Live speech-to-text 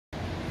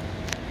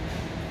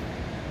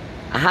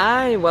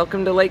Hi,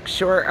 welcome to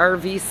Lakeshore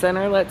RV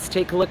Center. Let's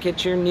take a look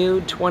at your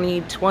new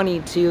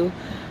 2022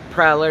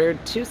 Prowler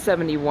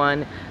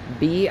 271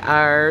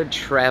 BR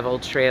travel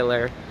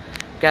trailer.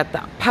 Got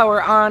the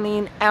power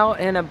awning out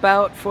and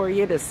about for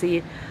you to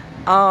see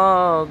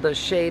all the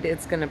shade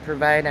it's going to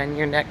provide on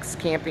your next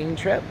camping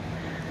trip.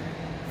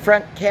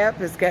 Front cap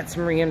has got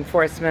some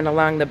reinforcement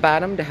along the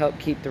bottom to help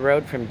keep the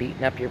road from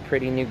beating up your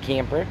pretty new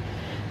camper.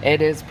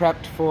 It is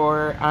prepped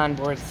for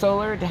onboard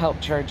solar to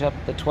help charge up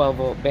the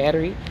 12-volt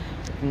battery.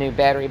 New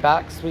battery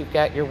box. We've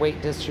got your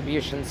weight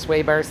distribution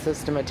sway bar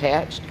system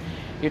attached.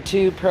 Your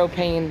 2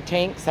 propane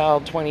tanks,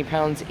 all 20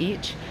 pounds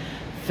each,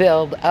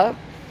 filled up.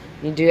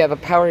 You do have a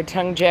power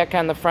tongue jack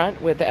on the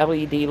front with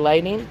LED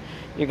lighting.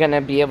 You're going to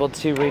be able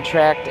to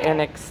retract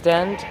and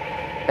extend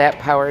that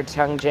power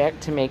tongue jack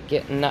to make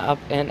getting up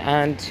and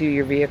onto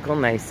your vehicle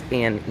nice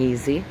and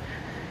easy.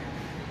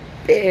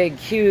 Big,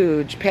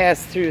 huge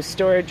pass-through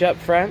storage up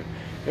front.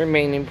 The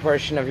remaining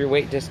portion of your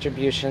weight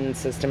distribution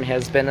system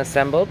has been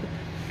assembled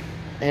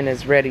and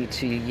is ready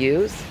to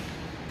use.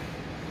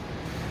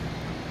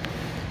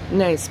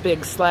 Nice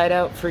big slide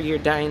out for your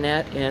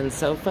dinette and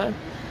sofa.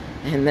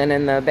 And then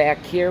in the back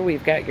here,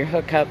 we've got your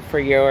hookup for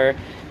your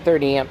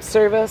 30 amp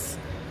service,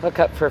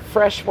 hookup for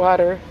fresh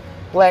water,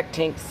 black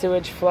tank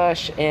sewage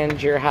flush,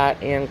 and your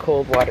hot and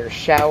cold water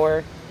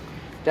shower.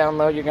 Down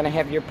low, you're going to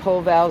have your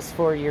pull valves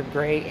for your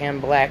gray and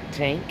black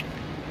tank.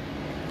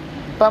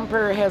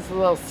 Bumper has the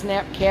little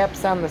snap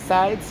caps on the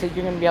side, so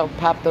you're going to be able to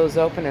pop those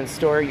open and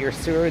store your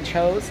sewage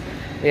hose.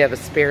 We have a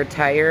spare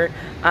tire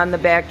on the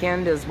back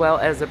end, as well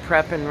as a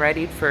prep and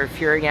ready for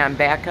Furrion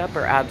backup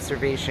or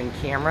observation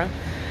camera.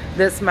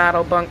 This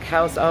model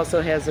bunkhouse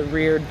also has a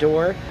rear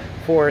door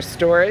for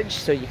storage,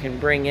 so you can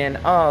bring in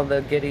all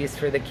the goodies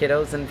for the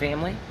kiddos and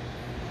family.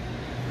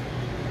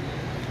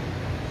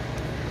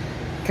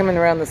 Coming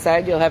around the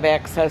side, you'll have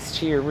access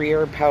to your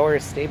rear power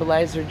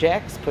stabilizer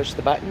jacks. Push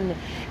the button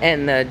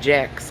and the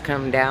jacks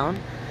come down.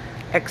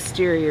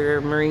 Exterior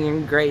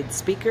marine grade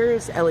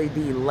speakers, LED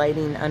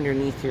lighting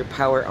underneath your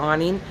power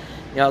awning.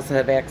 You also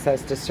have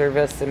access to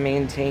service and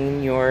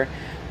maintain your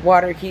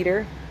water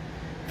heater.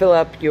 Fill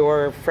up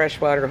your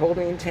freshwater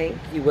holding tank.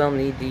 You will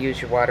need to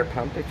use your water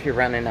pump if you're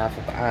running off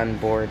of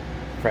onboard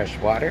fresh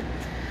water.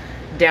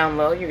 Down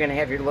low, you're going to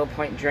have your low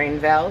point drain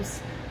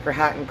valves for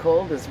hot and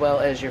cold, as well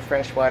as your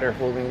freshwater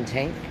holding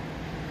tank.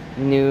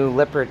 New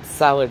Lippert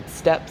solid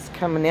steps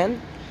coming in.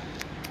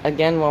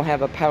 Again, we'll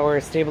have a power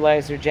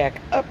stabilizer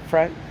jack up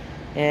front,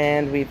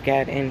 and we've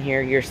got in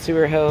here your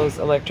sewer hose,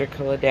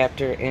 electrical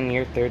adapter, and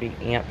your 30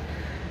 amp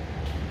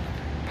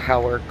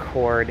power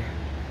cord.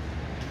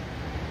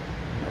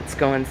 Let's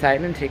go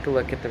inside and take a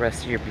look at the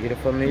rest of your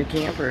beautiful new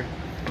camper.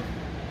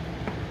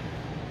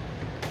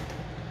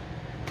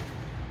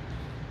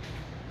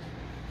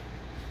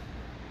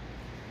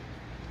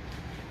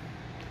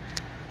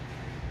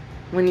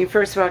 When you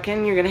first walk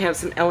in, you're going to have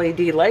some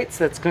LED lights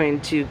that's going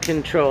to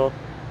control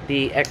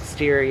the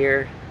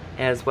exterior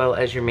as well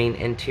as your main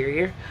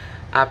interior.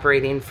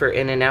 Operating for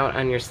in and out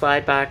on your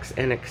slide box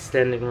and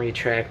extend and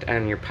retract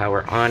on your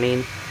power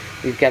awning.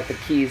 We've got the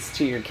keys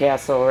to your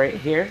castle right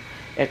here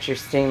at your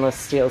stainless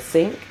steel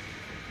sink.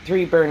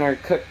 3-burner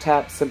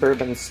cooktop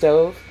suburban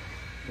stove.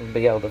 You'll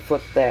be able to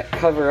flip that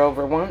cover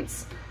over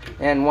once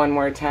and one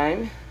more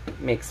time.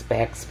 Makes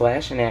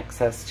backsplash and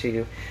access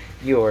to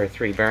your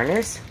 3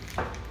 burners.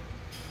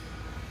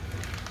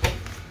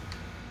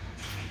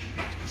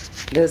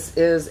 This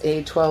is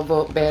a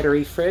 12-volt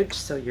battery fridge,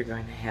 so you're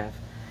going to have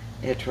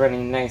it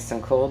running nice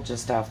and cold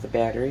just off the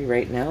battery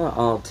right now.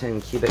 All 10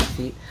 cubic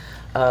feet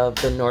of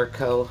the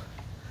Norco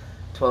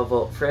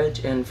 12-volt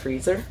fridge and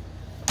freezer.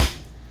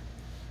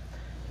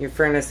 Your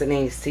furnace and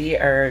AC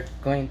are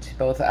going to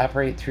both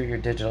operate through your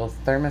digital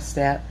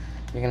thermostat.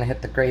 You're going to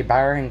hit the gray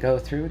bar and go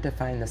through to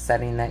find the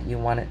setting that you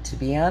want it to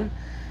be on,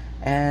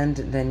 and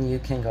then you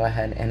can go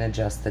ahead and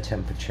adjust the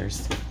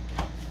temperatures.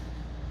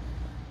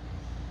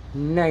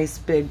 Nice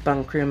big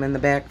bunk room in the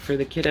back for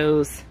the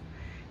kiddos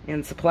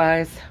and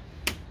supplies.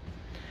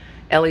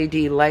 LED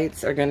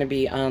lights are going to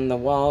be on the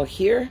wall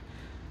here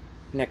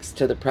next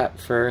to the prep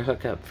for a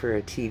hookup for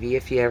a TV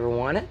if you ever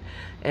want it.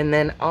 And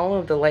then all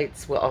of the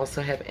lights will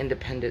also have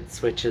independent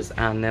switches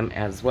on them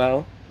as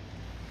well.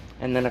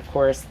 And then of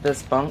course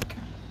this bunk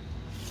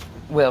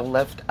will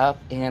lift up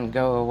and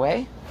go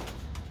away.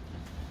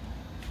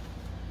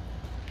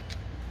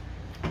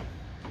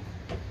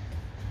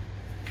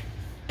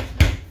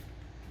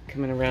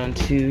 Coming around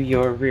to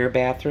your rear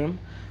bathroom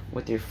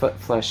with your foot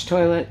flush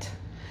toilet,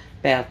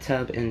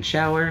 bathtub and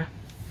shower,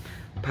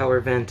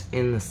 power vent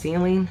in the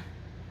ceiling,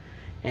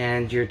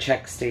 and your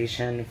check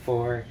station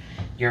for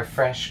your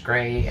fresh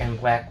gray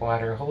and black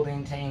water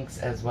holding tanks,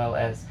 as well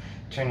as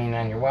turning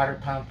on your water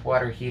pump,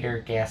 water heater,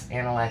 gas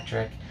and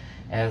electric,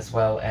 as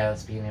well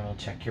as being able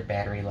to check your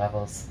battery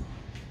levels.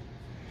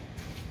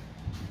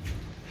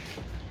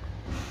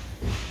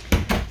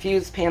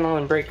 Fuse panel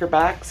and breaker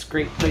box,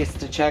 great place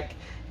to check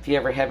if you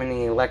ever have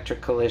any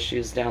electrical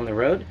issues down the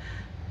road.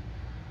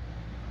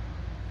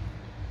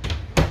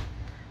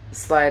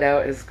 Slide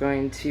out is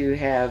going to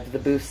have the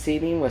booth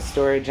seating with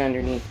storage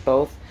underneath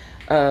both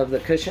of the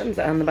cushions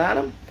on the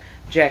bottom.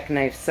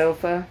 Jackknife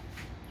sofa.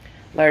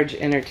 Large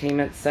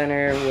entertainment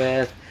center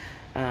with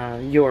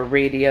your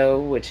radio,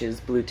 which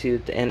is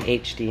Bluetooth and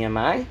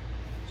HDMI.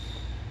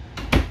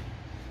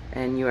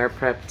 And you are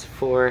prepped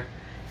for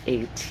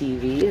a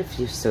TV if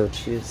you so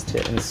choose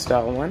to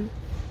install one.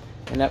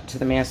 And up to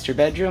the master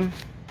bedroom.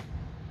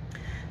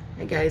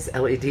 Hey guys,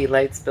 LED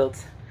lights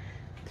built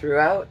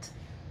throughout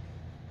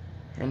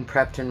and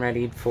prepped and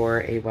readied for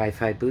a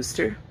Wi-Fi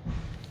booster.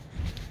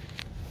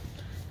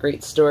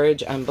 Great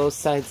storage on both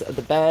sides of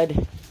the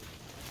bed.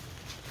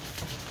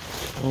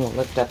 And we'll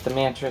lift up the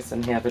mattress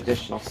and have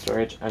additional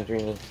storage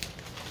underneath.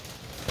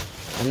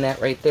 And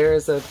that right there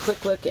is a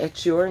quick look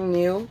at your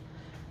new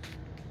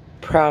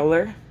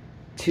Prowler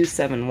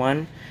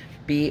 271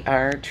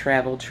 BR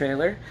travel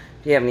trailer.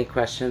 If you have any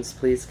questions,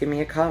 please give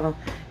me a call.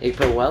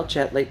 April Welch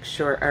at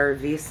Lakeshore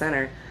RV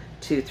Center,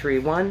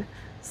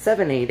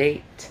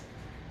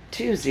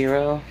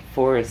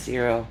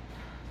 231-788-2040.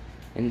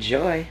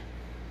 Enjoy.